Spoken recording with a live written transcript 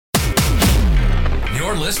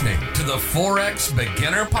You're listening to the Forex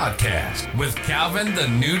Beginner Podcast with Calvin the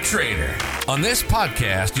New Trader. On this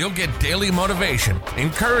podcast, you'll get daily motivation,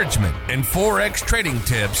 encouragement, and Forex trading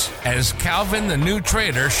tips as Calvin the New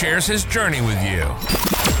Trader shares his journey with you.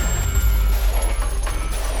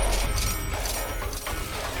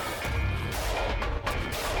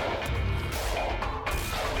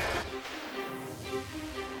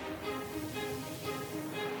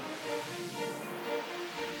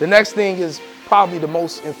 The next thing is probably the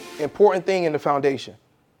most important thing in the foundation.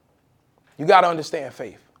 You got to understand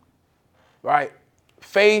faith, right?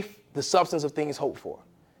 Faith, the substance of things hoped for.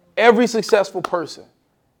 Every successful person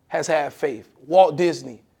has had faith. Walt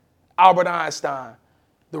Disney, Albert Einstein,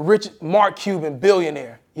 the rich Mark Cuban,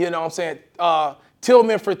 billionaire, you know what I'm saying?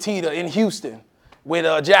 Tillman Fertitta in Houston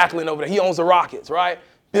with Jacqueline over there. He owns the Rockets, right?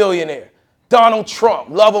 Billionaire. Donald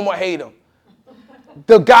Trump, love him or hate him.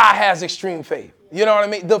 The guy has extreme faith. You know what I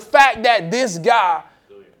mean? The fact that this guy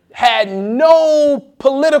had no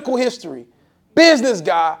political history, business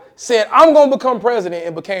guy, said, I'm going to become president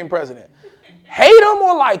and became president. Hate him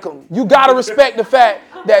or like him, you got to respect the fact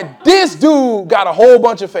that this dude got a whole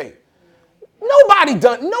bunch of faith.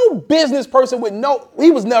 No business person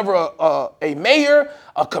he was never a mayor,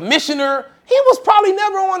 a commissioner. He was probably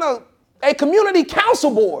never on a community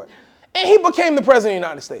council board. And he became the president of the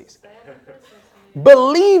United States.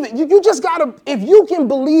 Believe it. You just got to, if you can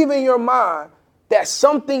believe in your mind that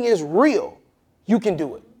something is real, you can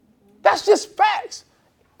do it. That's just facts.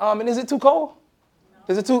 And is it too cold?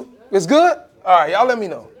 It's good? All right, y'all let me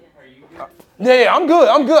know. Yeah, I'm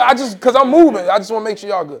good. Because I'm moving. I just want to make sure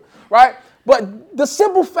y'all good, right? But the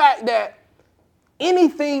simple fact that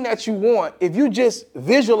anything that you want, if you just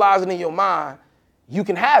visualize it in your mind, you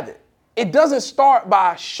can have it. It doesn't start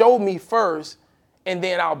by show me first and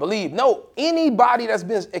then I'll believe. No, anybody that's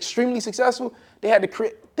been extremely successful, they had to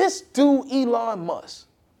create. This dude, Elon Musk,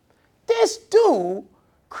 this dude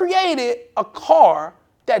created a car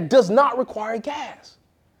that does not require gas.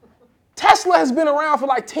 Tesla has been around for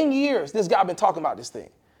like 10 years. This guy been talking about this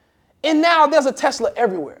thing. And now there's a Tesla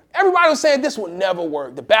everywhere. Everybody was saying this will never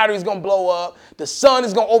work. The battery's going to blow up. The sun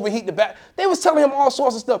is going to overheat the battery. They was telling him all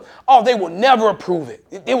sorts of stuff. Oh, they will never approve it.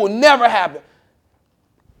 It will never happen.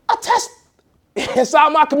 A Tesla.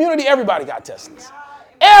 Inside my community, everybody got Teslas.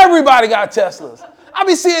 Everybody got Teslas. I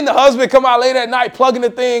be seeing the husband come out late at night plugging the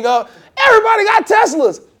thing up. Everybody got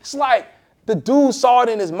Teslas. It's like the dude saw it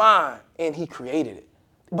in his mind and he created it.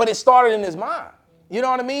 But it started in his mind. You know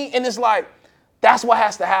what I mean? And it's like, that's what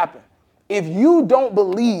has to happen. If you don't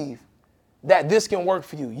believe that this can work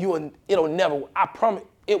for you, it'll never, I promise,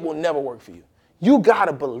 it will never work for you. You got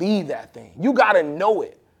to believe that thing. You got to know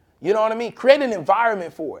it. You know what I mean? Create an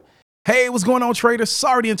environment for it. Hey, what's going on, traders?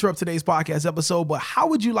 Sorry to interrupt today's podcast episode, but how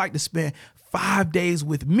would you like to spend 5 days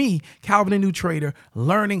with me, Calvin the New Trader,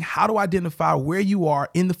 learning how to identify where you are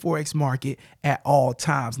in the Forex market at all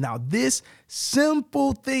times? Now, this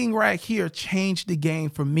simple thing right here changed the game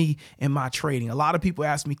for me in my trading. A lot of people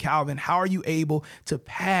ask me, Calvin, how are you able to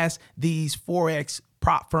pass these Forex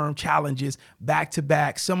prop firm challenges back to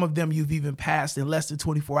back? Some of them you've even passed in less than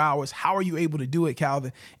 24 hours. How are you able to do it,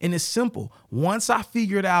 Calvin? And it's simple. Once I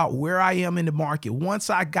figured out where I am in the market, once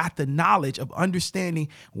I got the knowledge of understanding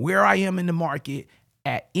where I am in the market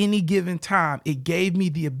at any given time, it gave me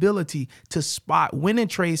the ability to spot winning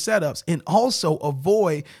trade setups and also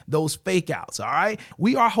avoid those fake outs. All right.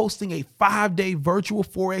 We are hosting a 5-day virtual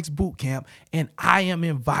Forex bootcamp, and I am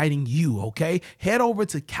inviting you. OK, head over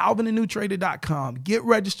to calvinthenewtrader.com, get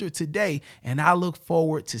registered today, and I look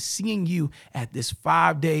forward to seeing you at this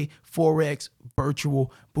 5-day Forex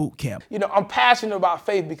virtual bootcamp. You know, I'm passionate about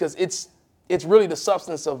faith because it's really the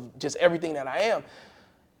substance of just everything that I am.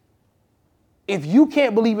 If you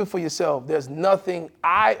can't believe it for yourself, there's nothing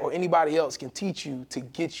I or anybody else can teach you to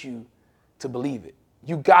get you to believe it.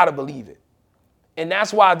 You got to believe it. And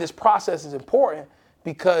that's why this process is important,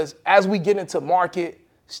 because as we get into market,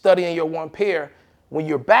 studying your one pair, when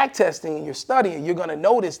you're back testing and you're studying, you're going to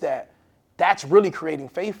notice that that's really creating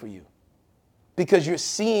faith for you, because you're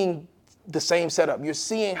seeing the same setup. You're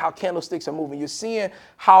seeing how candlesticks are moving. You're seeing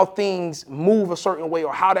how things move a certain way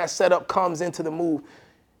or how that setup comes into the move.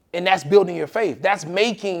 And that's building your faith. That's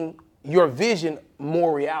making your vision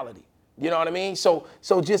more reality. You know what I mean? So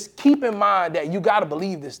just keep in mind that you got to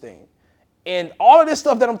believe this thing. And all of this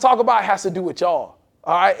stuff that I'm talking about has to do with y'all.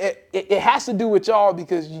 All right? It has to do with y'all,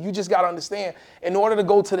 because you just got to understand, in order to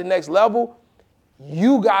go to the next level,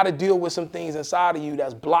 you got to deal with some things inside of you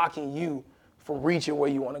that's blocking you from reaching where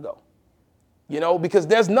you want to go. You know, because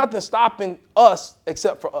there's nothing stopping us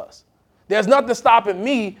except for us. There's nothing stopping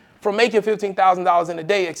me from making $15,000 in a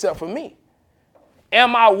day except for me.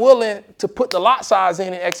 am I willing to put the lot size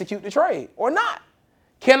in and execute the trade or not?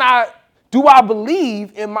 Do I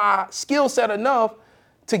believe in my skill set enough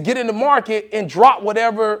to get in the market and drop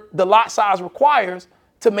whatever the lot size requires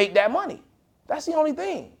to make that money? That's the only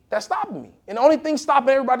thing that's stopping me. And the only thing stopping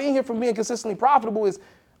everybody in here from being consistently profitable is,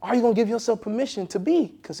 are you going to give yourself permission to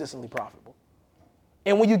be consistently profitable?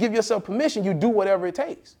 And when you give yourself permission, you do whatever it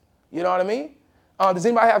takes. You know what I mean? Does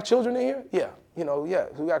anybody have children in here? Yeah.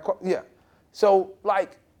 Yeah. So,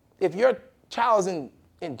 like, if your child is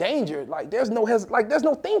in danger, like, there's no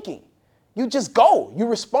thinking. You just go. You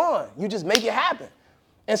respond. You just make it happen.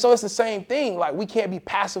 And so it's the same thing. Like, we can't be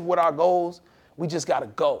passive with our goals. We just got to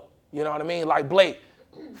go. You know what I mean? Like, Blake,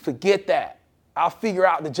 forget that. I'll figure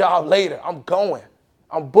out the job later. I'm going.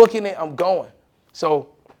 I'm booking it. I'm going. So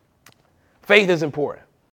faith is important.